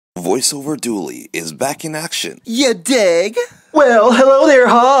Voiceoverduleey is back in action. You dig? Well, hello there,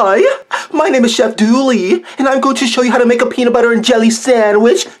 hi! My name is Chef Dooley, and I'm going to show you how to make a peanut butter and jelly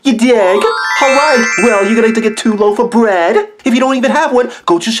sandwich. You dig? Alright, well, you're gonna have to get 2 loaves of bread. If you don't even have one,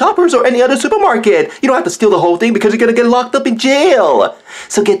 go to Shoppers or any other supermarket. You don't have to steal the whole thing because you're gonna get locked up in jail.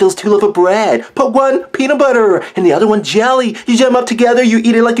 So get those 2 loaves of bread, put one peanut butter, and the other one jelly. You jam them up together, you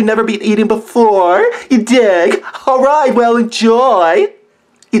eat it like you've never been eating before. You dig? Alright, well, enjoy.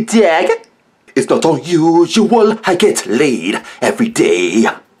 You dig? It's not unusual, I get laid every day.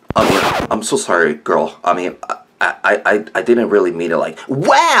 I'm so sorry, girl. I didn't really mean it like,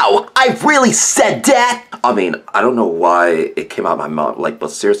 wow, I really said that. I don't know why it came out of my mouth, like,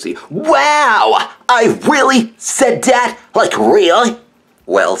 but seriously, wow, I really said that, like, really?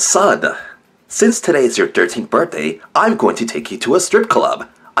 Well, son, since today is your 13th birthday, I'm going to take you to a strip club.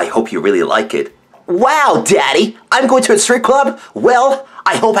 I hope you really like it. Wow, Daddy, I'm going to a strip club? Well,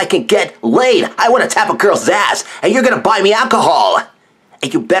 I hope I can get laid. I want to tap a girl's ass, and you're gonna buy me alcohol.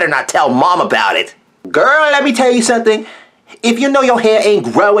 And you better not tell Mom about it. Girl, let me tell you something. If you know your hair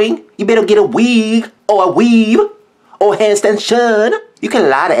ain't growing, you better get a wig, or a weave, or a hair extension. You can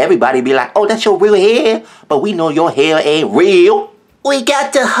lie to everybody and be like, oh, that's your real hair, but we know your hair ain't real. We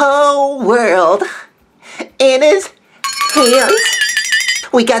got the whole world in his hands.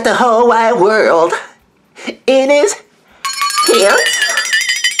 We got the whole wide world in his hands.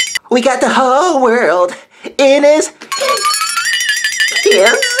 We got the whole world in his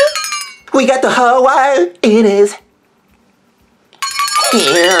hands. We got the whole world in his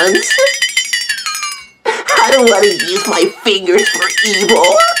hands. I don't want to use my fingers for evil.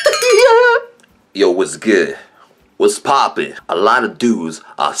 Yo, what's good? What's poppin'? A lot of dudes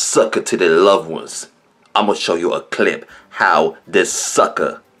are sucker to their loved ones. I'm gonna show you a clip how this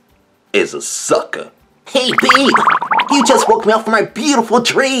sucker is a sucker. Hey, babe, you just woke me up from my beautiful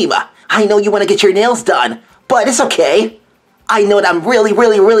dream. I know you want to get your nails done, but it's okay. I know that I'm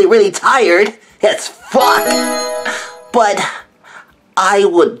really tired. It's fun. But I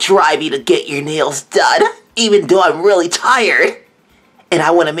would drive you to get your nails done, even though I'm really tired. And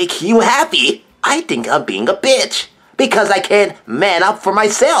I want to make you happy. I think I'm being a bitch because I can't man up for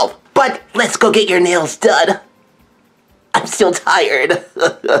myself. But let's go get your nails done. I'm still tired.